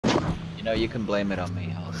You know, you can blame it on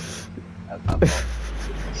me. That's my fault.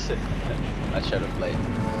 I should have played.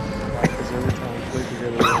 Because every time we play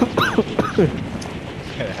together, we always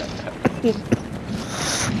get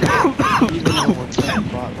even when we're playing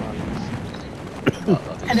bot runners.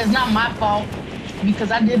 And it's not my fault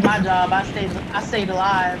because I did my job. I stayed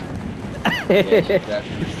alive. Yeah,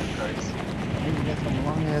 exactly. Hey, you got some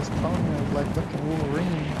long ass toenails like fucking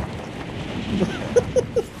Wolverine.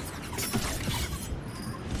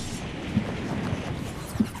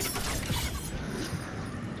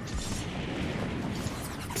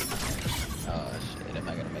 Oh shit, am I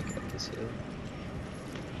gonna make it up this hill?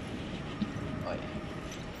 Oh yeah.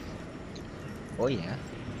 Oh yeah.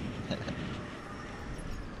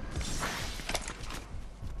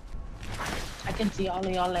 I can see all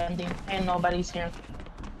of y'all landing and nobody's here.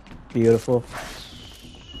 Beautiful.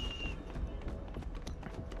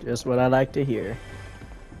 Just what I like to hear.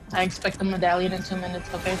 I expect a medallion in 2 minutes.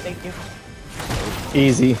 Okay, thank you.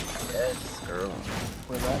 Easy. Yes, girl.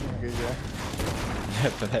 For that nigga, yeah.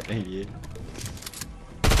 For that nigga.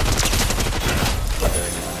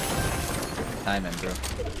 Timing, bro.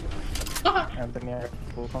 Anthony, I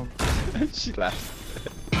pull some. She laughed.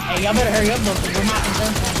 Hey, y'all better hurry up though, because we're not in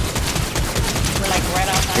this. We're like right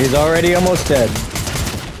outside. He's already almost dead.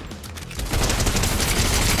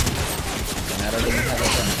 And I don't even have a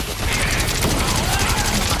gun.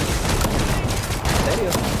 ¿En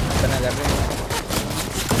serio? Apenas agarré.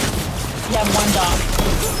 You have one job.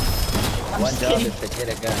 I'm One just job kidding. is to get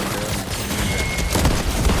a gun, bro.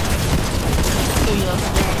 Do you love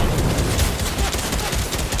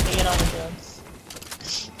to get all the drugs.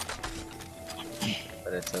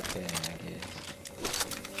 But it's okay, I guess.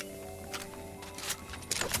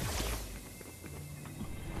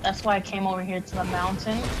 That's why I came over here to the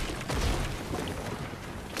mountain.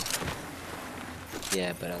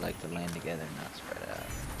 Yeah, but I like to land together, not spread out.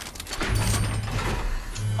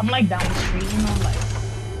 I'm like down the street, you know, like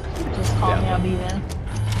just call me, I'll be there.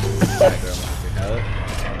 Alright, girl, want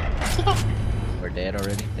your note? We're dead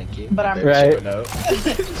already, thank you. But I'm Right.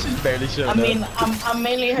 She's barely showing I mean, I'm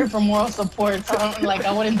mainly here for moral support, so I don't, like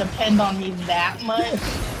I wouldn't depend on me that much.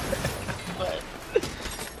 But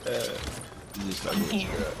you just I'm here.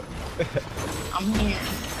 I'm here.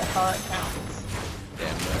 That's all that counts.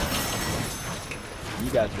 Damn, bro. You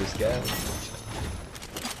got this, guy.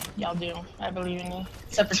 Y'all do. I believe in you.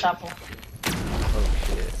 Except for Chapo. Oh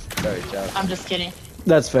shit. Sorry, child. I'm just kidding.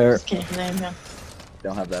 That's fair. Just kidding. Yeah.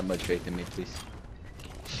 Don't have that much faith in me, please.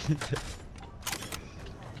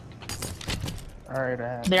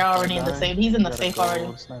 Alright, They're already in the safe. He's in the Got a safe gold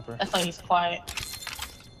already. Sniper. That's why he's quiet.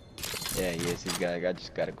 Yeah, yes, he's got. I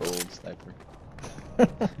just got a gold sniper.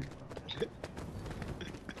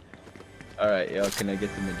 All right, yo, can I get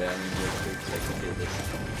the medallion real quick so I can do this?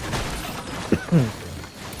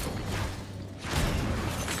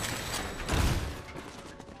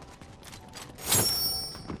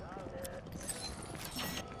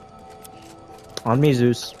 On me,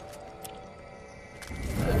 Zeus.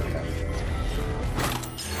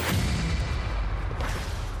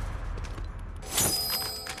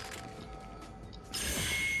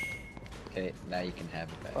 Okay, now you can have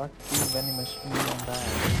it back. Fuck you, vending machine on that.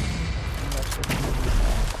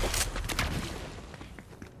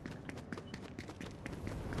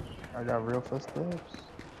 I got real footsteps.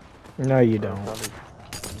 No, you don't.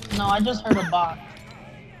 No, I just heard a bot.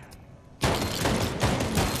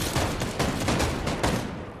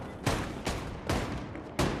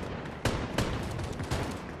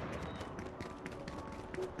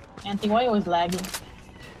 Anthony, why you always lagging?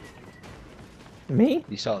 Me?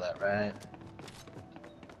 You saw that, right?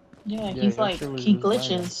 Yeah, Yeah, he's that like, shit was he just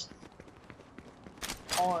lagging. glitches.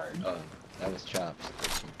 Hard. Oh, that was chops.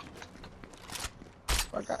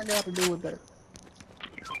 Fuck, I got to do with that.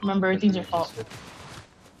 Remember, everything's your fault.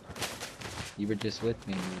 You were just with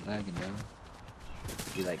me and you were lagging, bro.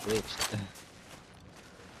 You like glitched.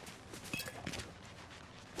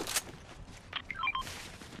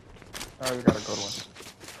 Alright, we got a good one.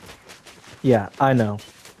 Yeah, I know.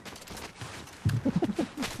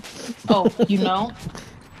 Oh, you know?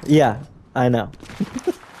 Yeah, I know.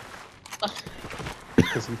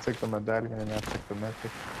 Because he took the medallion and I took the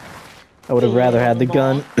method. I would have rather had the Go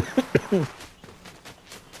gun.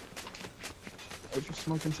 What you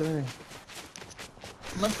smoking today?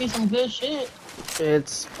 Must be some good shit.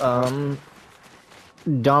 It's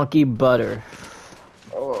donkey butter.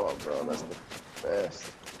 Oh, bro, that's the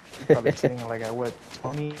best. You're probably sitting like at what,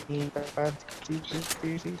 25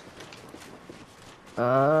 TCs?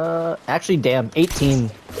 Actually, damn,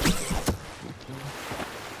 18.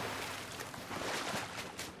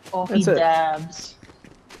 Oh, he That's it. dabs.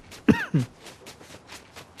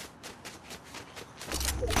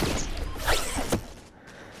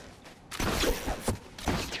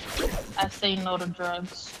 say no to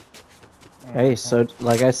drugs. Hey, so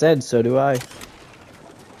like I said, so do I.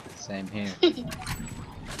 Same here.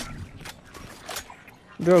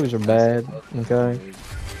 Drugs are bad. Okay.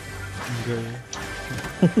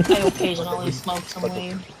 I occasionally smoke some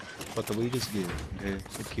weed. But the weed is good. Okay,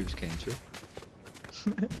 it keeps cancer.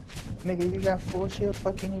 Nigga, you got full shield.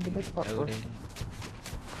 Fuck, you need the big pot, bro. Okay.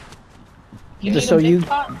 You Just need so a big you,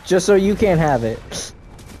 pot? just so you can't have it.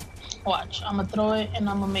 Watch, I'ma throw it and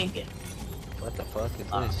I'ma make it. What the fuck is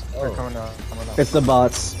this? They're Oh, coming out. Coming out. It's the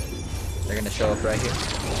bots. they're gonna show up right here.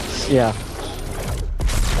 Yeah.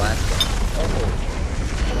 Blast them. Oh.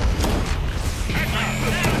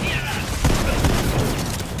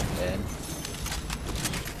 Dead.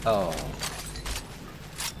 Oh.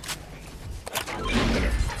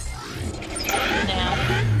 Down.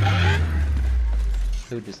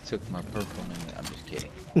 Who just took my purple one? I'm just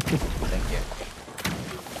kidding. Thank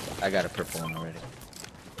you. I got a purple one already.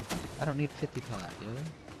 I don't need 50 pot, yo.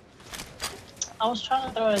 I was trying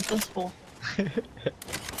to throw it at this fool.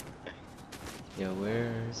 Yo,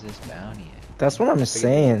 where's this bounty at? That's what I'm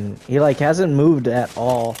saying. He like hasn't moved at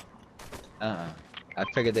all. I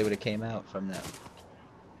figured they would have came out from that.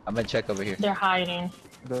 I'm gonna check over here. They're hiding.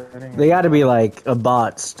 They got to be like a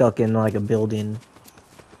bot stuck in like a building.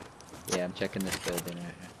 Yeah, I'm checking this building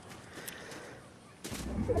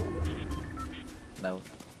right here. No.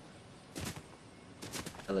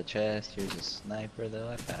 Hello chest, here's a sniper though.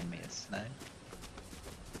 I found me a sniper.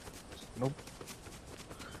 Nope.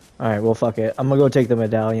 All right, well fuck it. I'm gonna go take the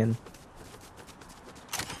medallion.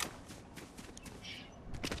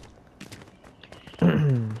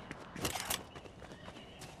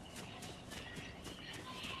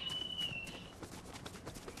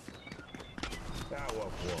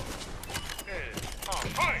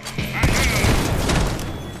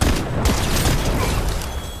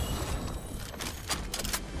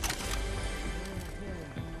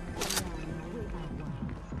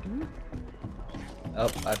 Oh,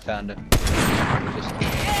 I found him. Just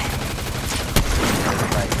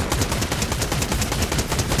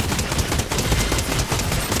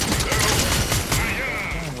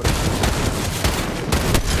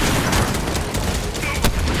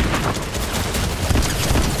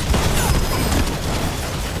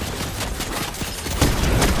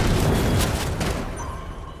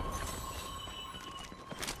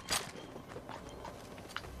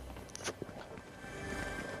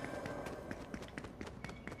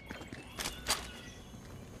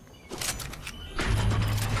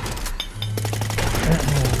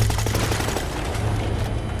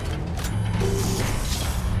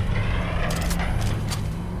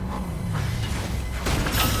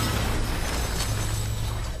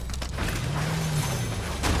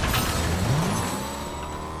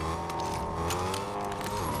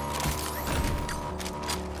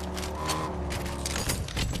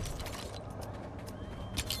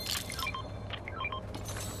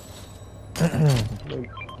Like,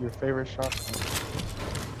 your favorite shot?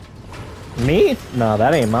 Me? No,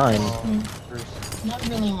 that ain't mine. First, Not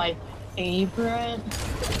really my favorite.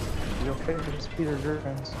 your favorite is Peter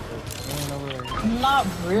Griffins. Not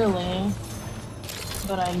really.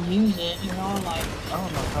 But I use it, you know, like. I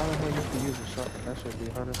don't know how the hell you can use a shotgun. That should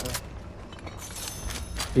be hard as hell.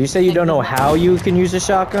 You say you don't know how you can use a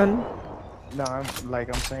shotgun? No, I'm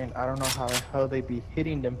saying I don't know how the hell they be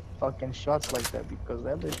hitting them fucking shots like that because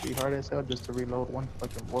that bitch be hard as hell just to reload one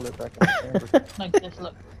fucking bullet back in the chamber. Like this,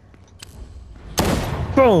 look.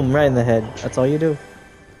 Boom! Right in the head. That's all you do.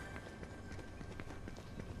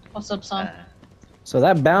 What's up, son? So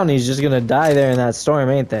that bounty's just gonna die there in that storm,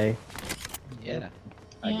 ain't they? yeah,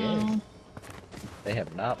 I Yeah, guess. They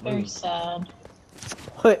have not very moved. sad.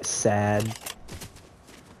 What sad.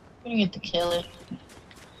 We didn't get to kill it.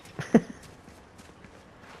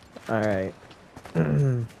 Alright.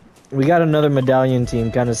 We got another medallion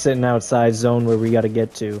team kind of sitting outside zone where we gotta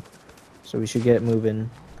get to. So we should get moving.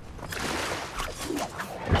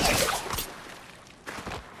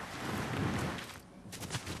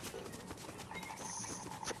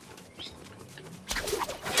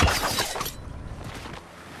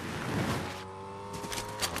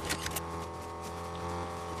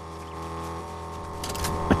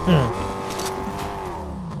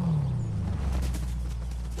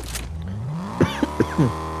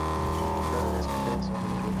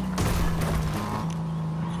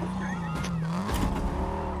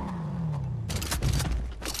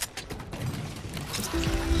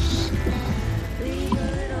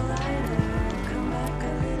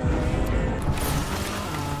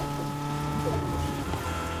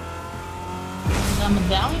 Is the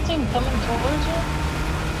medallion team coming towards you?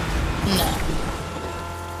 No.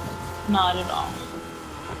 Not at all.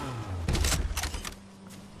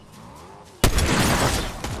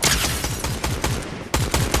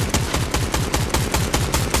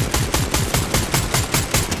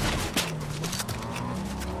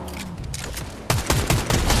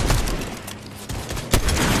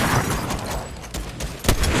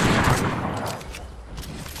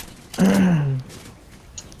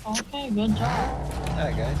 good job.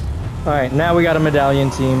 Alright, guys. All right, now we got a medallion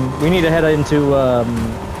team. We need to head into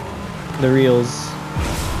the reels.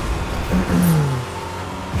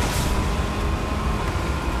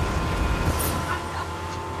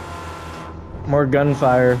 More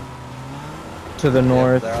gunfire to the Yep,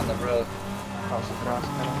 north. they're on the road. House of grass,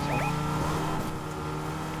 I don't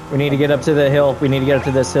see. We need to get up to the hill. We need to get up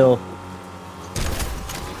to this hill.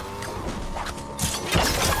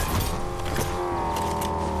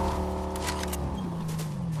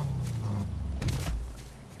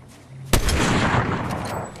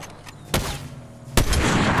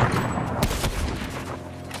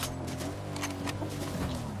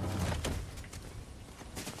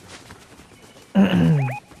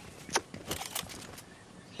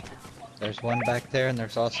 There's one back there, and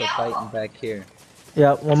there's also fighting back here.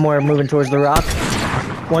 Yeah, one more moving towards the rock.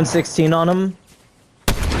 116 on him.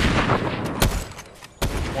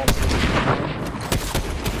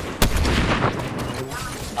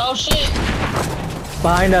 Oh shit!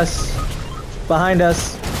 Behind us. Behind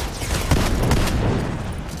us.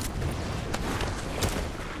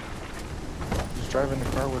 Just driving the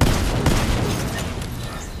car with.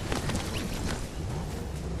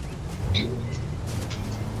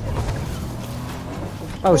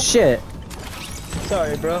 Oh shit.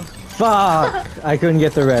 Sorry, bro. Fuck. I couldn't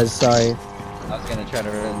get the res, sorry. I was gonna try to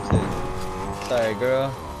run too. Sorry,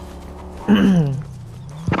 girl.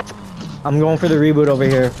 I'm going for the reboot over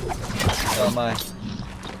here. So am I.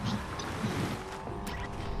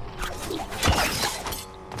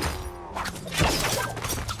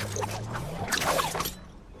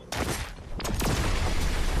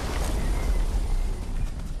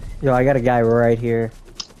 Yo, I got a guy right here.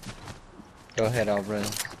 Go ahead, I'll run.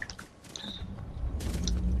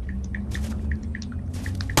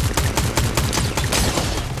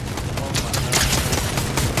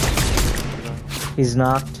 He's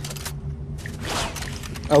knocked.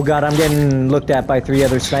 Oh god, I'm getting looked at by 3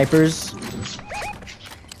 other snipers.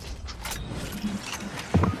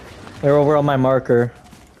 They're over on my marker.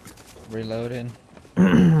 Reloading.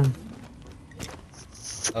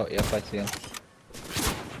 Oh, yep, I see him.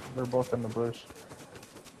 They're both in the bush.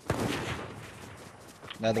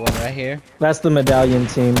 Another one right here. That's the medallion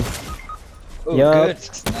team. Ooh, Yup. good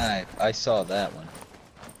snipe. I saw that one.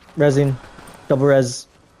 Resing. Double res.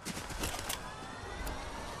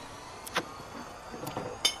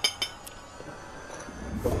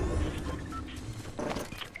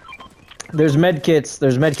 There's med kits.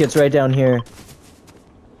 There's med kits right down here.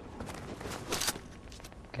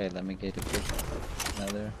 Okay, let me get a pic.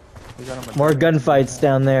 Another. We got 'em at More target. gunfights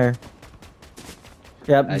down there.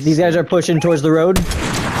 Yep, I these guys see. are pushing towards the road.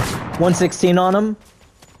 116 on them.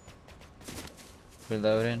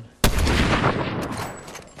 Reloading.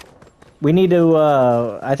 We need to,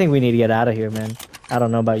 I think we need to get out of here, man. I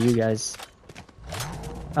don't know about you guys.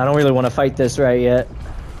 I don't really want to fight this right yet.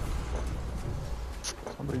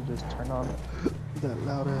 Somebody just turn on that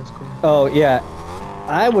loud ass car. Oh, yeah.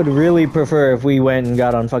 I would really prefer if we went and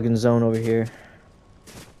got on fucking zone over here.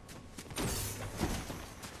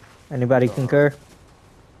 Anybody concur?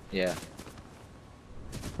 Yeah.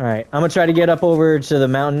 Alright, I'm gonna try to get up over to the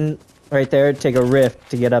mountain right there, take a rift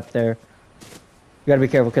to get up there. You gotta be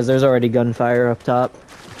careful because there's already gunfire up top.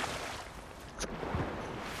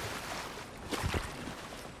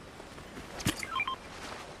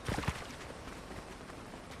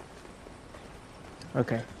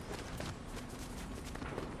 Okay.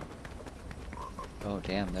 Oh,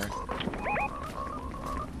 damn, there.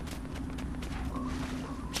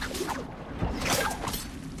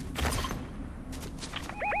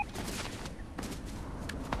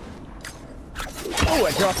 Oh,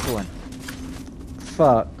 I dropped one.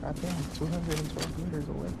 Fuck. Goddamn, 212 meters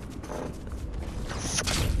away.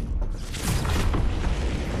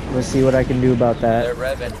 Let's see what I can do about They're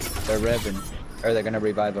that. revving. They're revving. Or they're gonna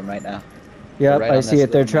revive him right now. Yep, right I on see this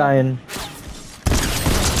it. They're little trying.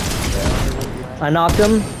 Yeah. I knocked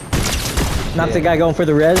him. Knocked the Yeah. guy going for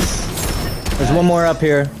the res. There's one more up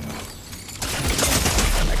here.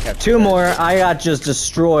 I kept 2 more. I got just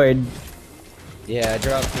destroyed. Yeah, I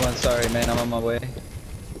dropped one. Sorry, man. I'm on my way.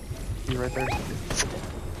 He's right there.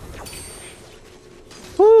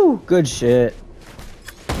 Woo! Good shit.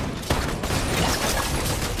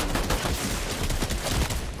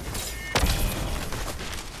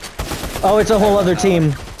 Oh, it's a whole other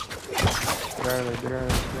team. Get out of there, get out of there, get out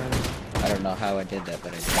of there. I don't know how I did that,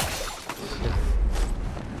 but I did.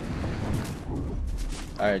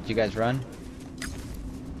 Alright, you guys run?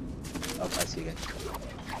 Oh, I see you guys.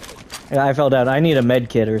 Yeah, I fell down. I need a med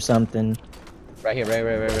kit or something. Right here, right.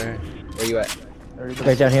 Where you at? There he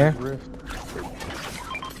Right down here? Rift.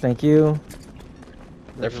 Thank you.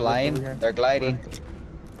 They're There's a rift over flying. here. They're gliding.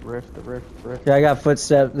 Rift. Yeah, I got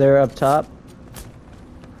footstep. They're up top.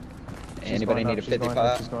 She's Anybody going need up, a she's 50 going up,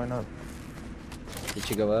 pot? She's going up. Did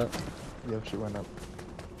you go up? Yep, she went up.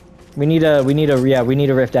 We need a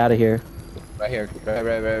rift out of here. Right here.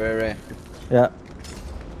 Right. Yeah.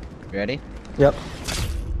 You ready? Yep.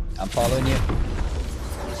 I'm following you.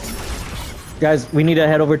 Guys, we need to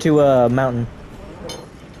head over to a mountain.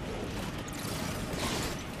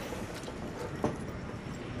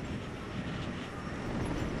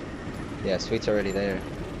 Yeah, Sweet's already there.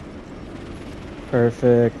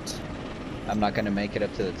 Perfect. I'm not gonna make it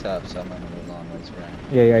up to the top, so I'm gonna move a long ways around.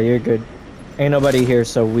 Yeah, you're good. Ain't nobody here,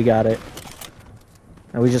 so we got it.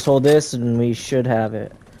 And we just hold this, and we should have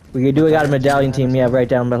it. We do got a medallion team, yeah, right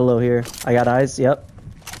down below here. I got eyes, yep.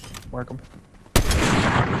 Mark them.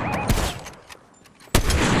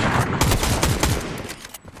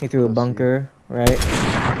 He threw a bunker, right?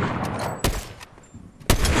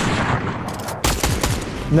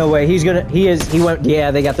 No way, he went,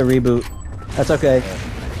 yeah, they got the reboot. That's okay.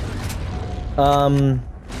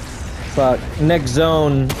 Fuck. Next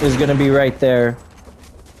zone is gonna be right there.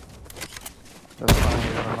 That's fine,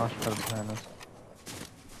 we got a launch pad behind us.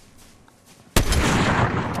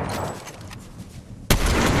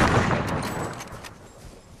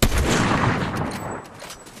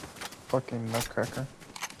 Fucking nutcracker.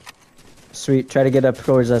 Sweet, try to get up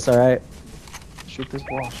towards us, alright? Shoot this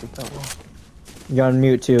wall, shoot that wall. You're on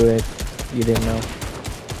mute too, if you didn't know.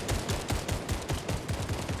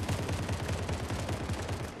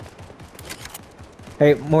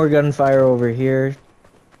 Hey, more gunfire over here.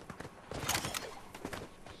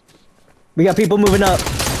 We got people moving up.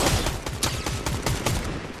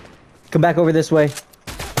 Come back over this way.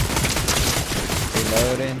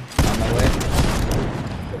 Reloading. On my way.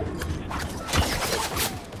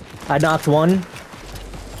 I knocked one.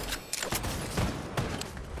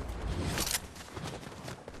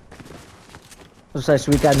 Looks like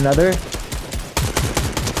we got another.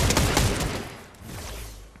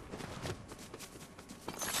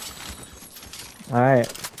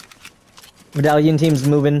 Alright. Medallion team's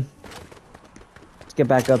moving. Let's get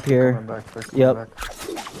back up here. Coming back, they're coming Yep. back.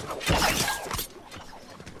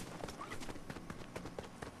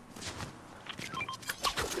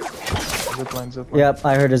 Zipline. Yep,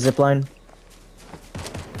 I heard a zipline.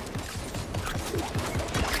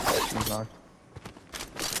 She's knocked.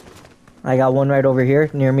 I got one right over here,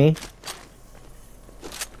 near me.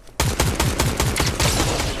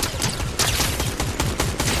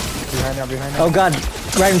 Behind now. Oh god,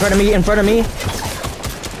 right in front of me,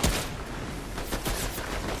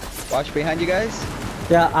 Watch behind you guys.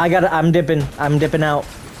 Yeah, I'm dipping out.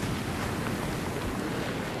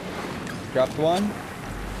 Dropped one.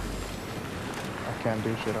 I can't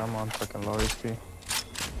do shit, I'm on fucking low HP.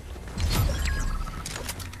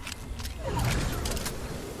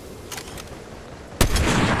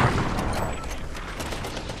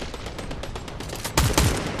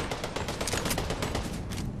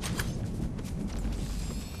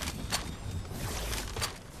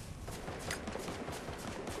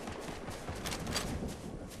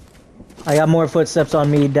 I got more footsteps on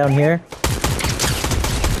me down here.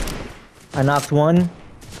 I knocked one.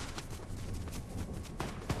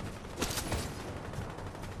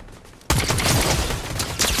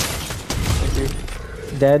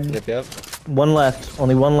 Dead. Yep. One left.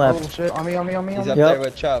 Only one Oh left. shit, on me. He's up Yep. there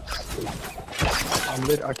with chops. I'm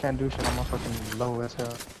lit, I can't do shit, I'm on fucking low as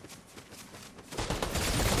hell.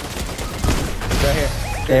 Right here.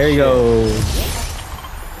 There you go.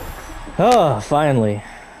 Oh, finally.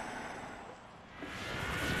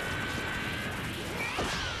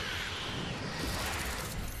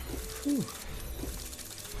 Whew.